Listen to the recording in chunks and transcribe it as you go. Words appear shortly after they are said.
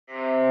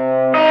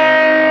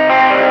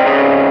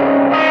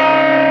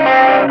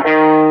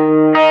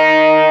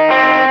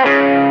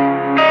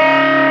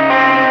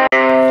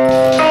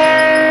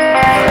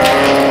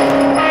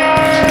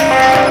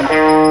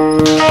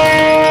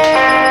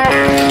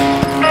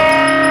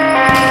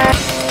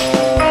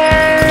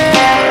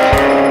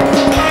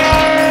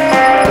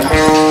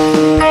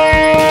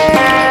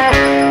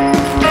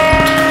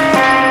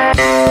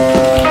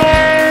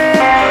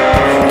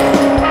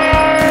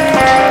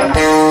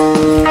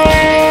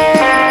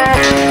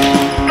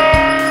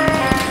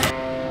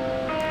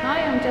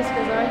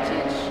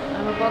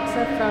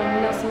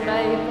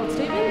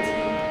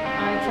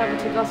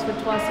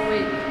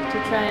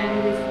train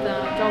with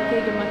Joel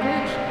Keegan, my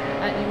coach,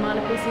 at Umana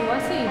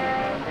PCYC.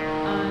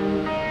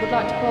 Would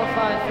like to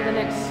qualify for the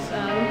next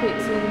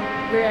Olympics in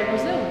Rio,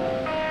 Brazil.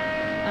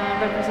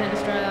 Represent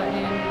Australia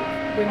in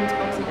women's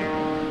boxing.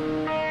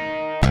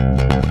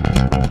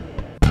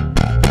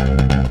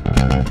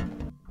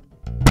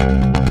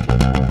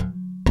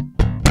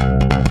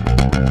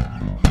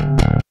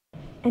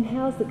 And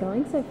how's it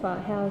going so far?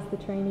 How's the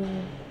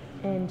training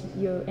and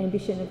your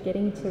ambition of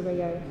getting to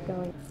Rio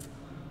going?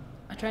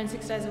 I train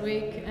 6 days a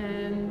week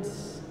and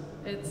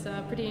it's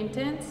pretty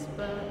intense,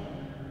 but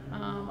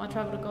I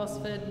travel to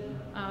Gosford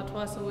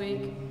twice a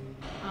week,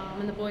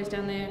 and the boys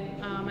down there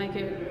make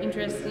it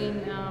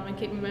interesting and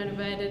keep me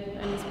motivated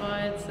and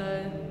inspired,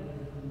 so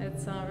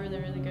it's really,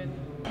 really good.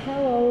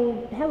 How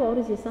old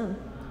is your son?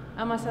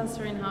 My son's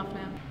 3.5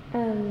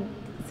 now.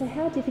 So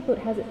how difficult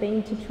has it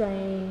been to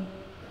train,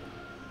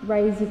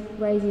 raise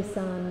your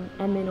son,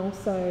 and then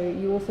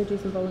you also do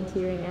some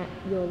volunteering at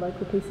your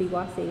local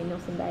PCYC in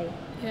Nelson Bay?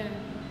 Yeah.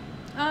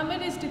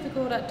 It is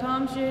difficult at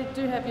times. You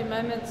do have your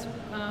moments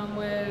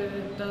where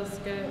it does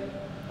get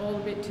all a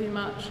bit too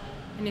much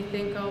and you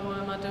think, oh, why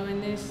am I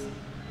doing this?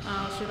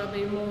 Should I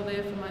be more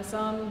there for my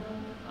son?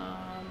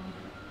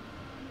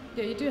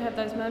 Yeah, you do have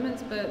those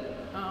moments, but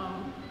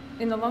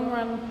in the long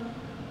run,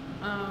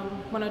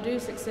 when I do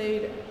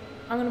succeed,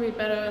 I'm going to be a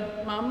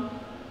better mum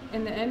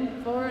in the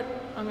end for it.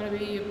 I'm going to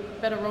be a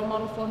better role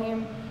model for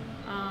him.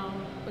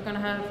 We're going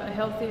to have a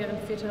healthier and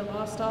fitter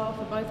lifestyle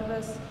for both of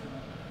us.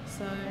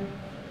 So,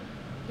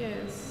 yeah,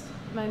 it's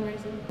the main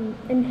reason.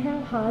 And how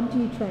hard do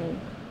you train?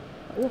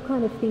 What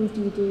kind of things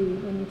do you do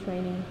when you're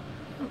training?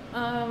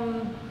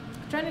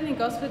 Training in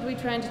Gosford, we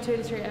train to 2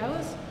 to 3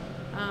 hours.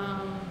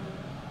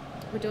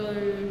 We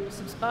do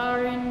some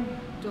sparring,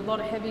 do a lot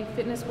of heavy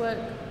fitness work,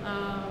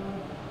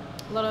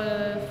 a lot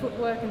of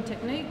footwork and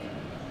technique.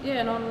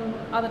 Yeah, and on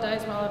other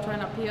days while I train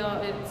up here,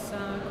 it's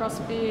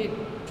CrossFit,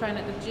 train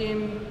at the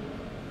gym,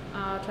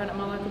 train at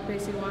my local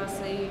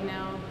PCYC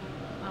now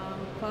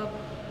club.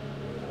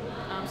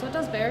 So it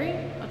does vary.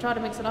 I try to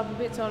mix it up a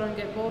bit so I don't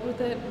get bored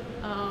with it.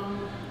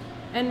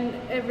 And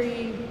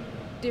every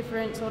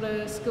different sort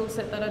of skill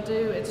set that I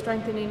do, it's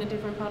strengthening a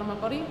different part of my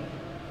body.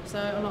 So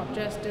I'm not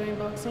just doing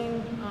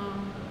boxing.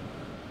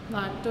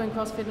 Like doing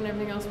CrossFit and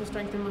everything else will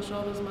strengthen my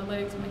shoulders, my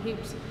legs, my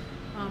hips,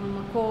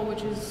 my core,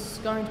 which is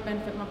going to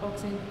benefit my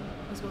boxing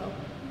as well.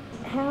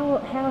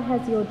 How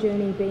has your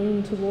journey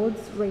been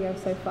towards Rio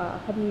so far?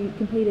 Have you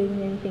competed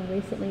in anything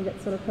recently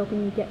that's sort of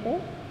helping you get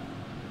there?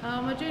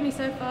 My journey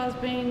so far has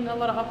been a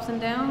lot of ups and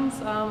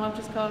downs. I've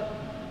just got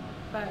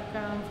back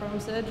from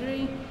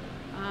surgery,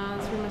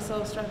 threw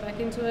myself straight back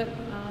into it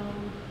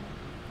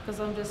because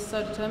I'm just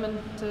so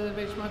determined to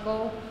reach my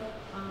goal.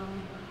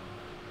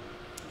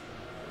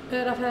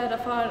 But I've had a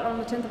fight on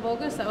the 10th of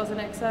August, that was an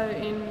exo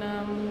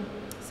in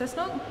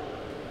Cessnock,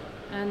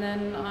 and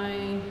then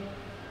I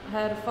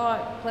had a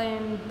fight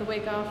planned the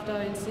week after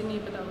in Sydney,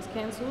 but that was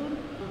cancelled.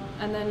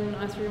 And then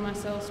I threw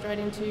myself straight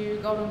into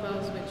Golden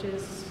Bells, which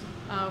is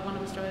one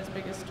of Australia's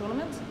biggest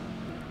tournaments.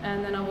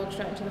 And then I walked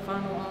straight into the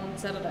final on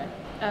Sunday.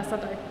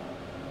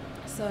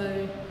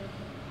 So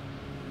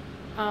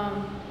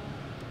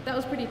that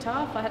was pretty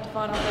tough. I had to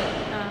fight up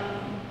at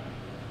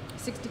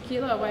 60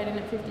 kilo, I weighed in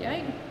at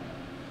 58.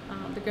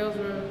 The girls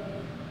were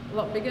a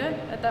lot bigger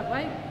at that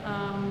weight.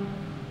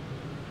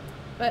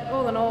 But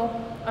all in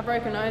all, I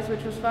broke a nose,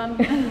 which was fun,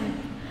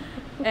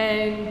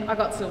 and I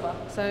got silver.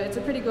 So it's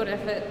a pretty good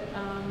effort.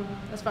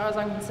 As far as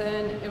I'm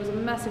concerned, it was a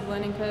massive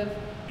learning curve.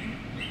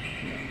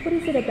 What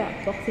is it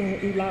about boxing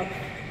that you love?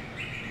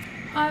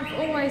 I've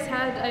always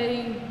had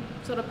a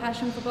sort of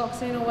passion for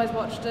boxing, always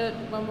watched it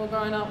when we were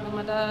growing up with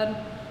my dad.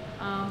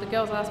 The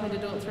girls asked me to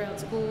do it throughout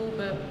school,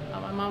 but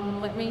my mum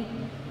wouldn't let me.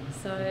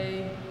 So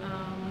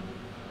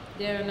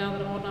yeah, now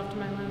that I'm old enough to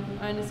make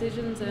my own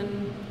decisions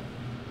and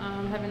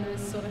having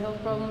those sort of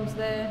health problems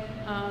there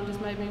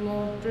just made me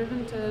more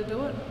driven to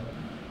do it.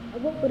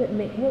 What would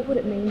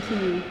it mean to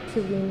you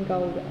to win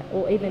gold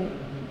or even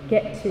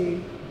get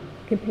to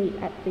compete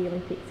at the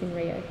Olympics in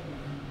Rio?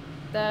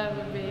 That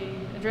would be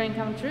a dream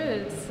come true.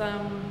 It's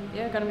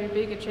yeah, going to be a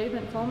big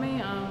achievement for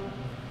me.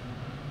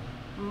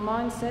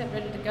 Mindset,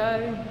 ready to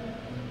go.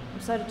 I'm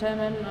so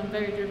determined. I'm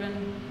very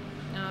driven.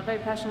 Very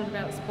passionate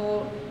about the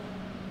sport.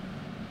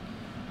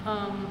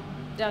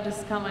 I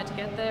just can't wait to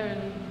get there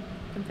and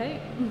compete.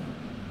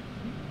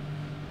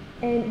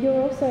 And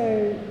you're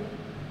also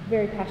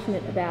very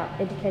passionate about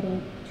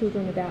educating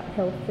children about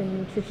health and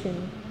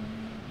nutrition.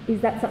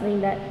 Is that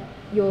something that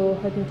you're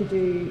hoping to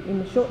do in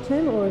the short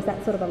term, or is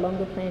that sort of a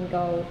longer plan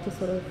goal to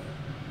sort of?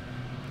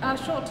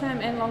 Short term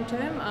and long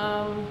term.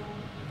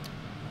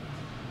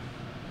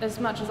 As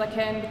much as I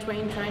can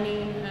between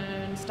training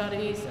and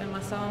studies and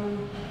my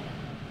son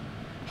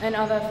and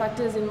other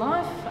factors in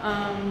life.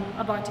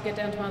 I'd like to get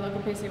down to my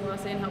local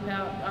PCYC and help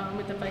out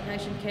with the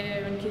vacation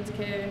care and kids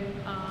care,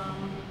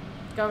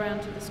 go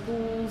around to the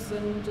schools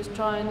and just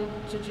try and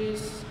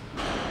introduce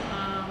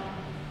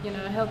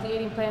a healthy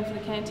eating plan for the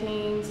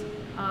canteens,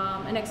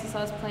 an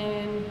exercise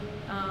plan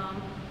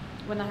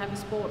when they have a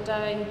sport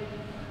day,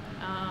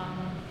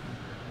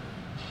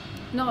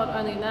 not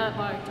only that,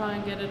 like try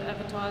and get it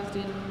advertised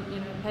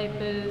in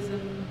papers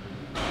and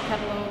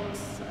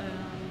catalogues,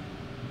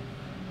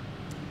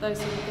 those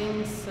sort of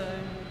things. So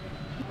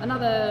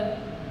another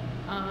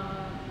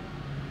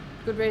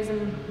good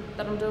reason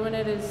that I'm doing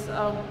it is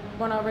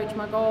when I reach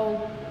my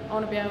goal, I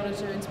want to be able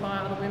to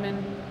inspire other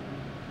women,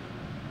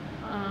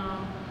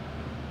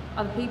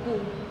 other people,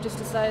 just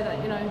to say that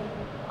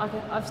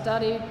I've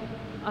studied,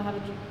 I have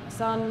a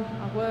son,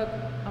 I work,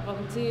 I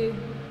volunteer,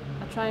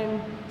 I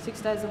train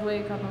 6 days a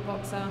week, I'm a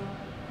boxer.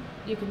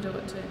 You can do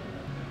it too.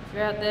 If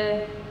you're out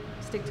there,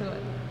 stick to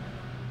it.